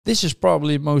This is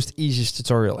probably the most easiest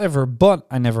tutorial ever, but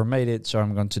I never made it, so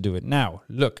I'm going to do it now.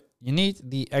 Look, you need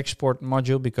the export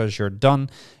module because you're done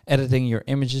editing your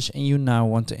images and you now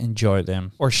want to enjoy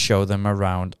them or show them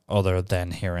around other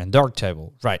than here in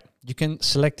Darktable. Right. You can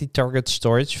select the target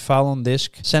storage file on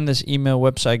disk, send as email,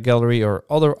 website gallery or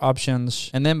other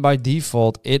options. And then by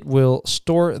default, it will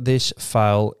store this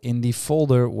file in the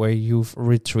folder where you've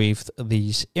retrieved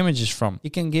these images from. You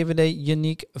can give it a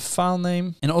unique file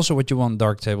name and also what you want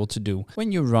Darktable to do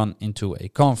when you run into a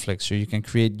conflict. So you can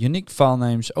create unique file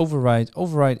names, override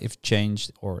if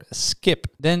changed, or skip.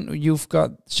 Then you've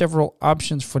got several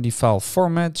options for the file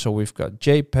format. So we've got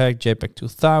JPEG, JPEG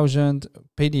 2000,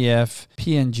 PDF,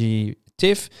 PNG,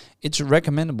 TIFF. It's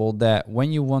recommendable that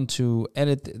when you want to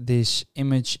edit this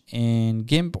image in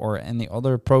GIMP or any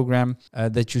other program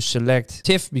that you select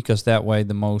TIFF, because that way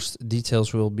the most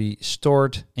details will be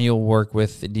stored and you'll work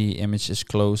with the image as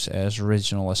close as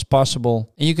original as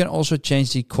possible. And you can also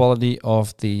change the quality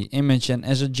of the image, and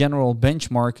as a general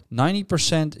benchmark,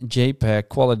 90% JPEG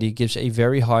quality gives a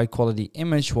very high quality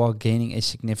image while gaining a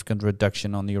significant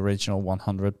reduction on the original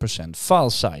 100% file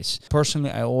size.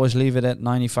 Personally, I always leave it at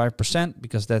 95%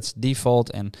 because that's default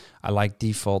and I like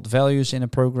default values in a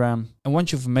program. And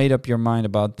once you've made up your mind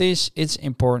about this, it's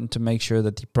important to make sure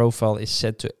that the profile is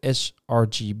set to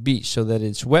sRGB so that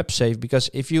it's web safe, because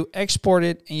if you export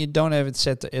it and you don't have it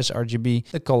set to sRGB,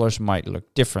 the colors might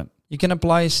look different. You can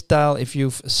apply a style if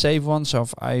you've saved one. So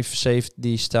if I've saved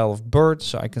the style of bird,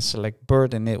 so I can select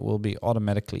bird and it will be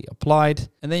automatically applied.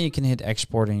 And then you can hit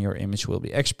export and your image will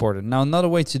be exported. Now, another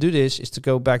way to do this is to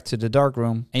go back to the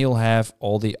darkroom and you'll have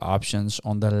all the options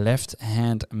on the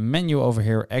left-hand menu over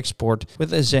here, export,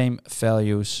 with the same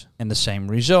values and the same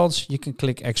results. You can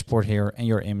click export here and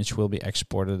your image will be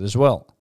exported as well.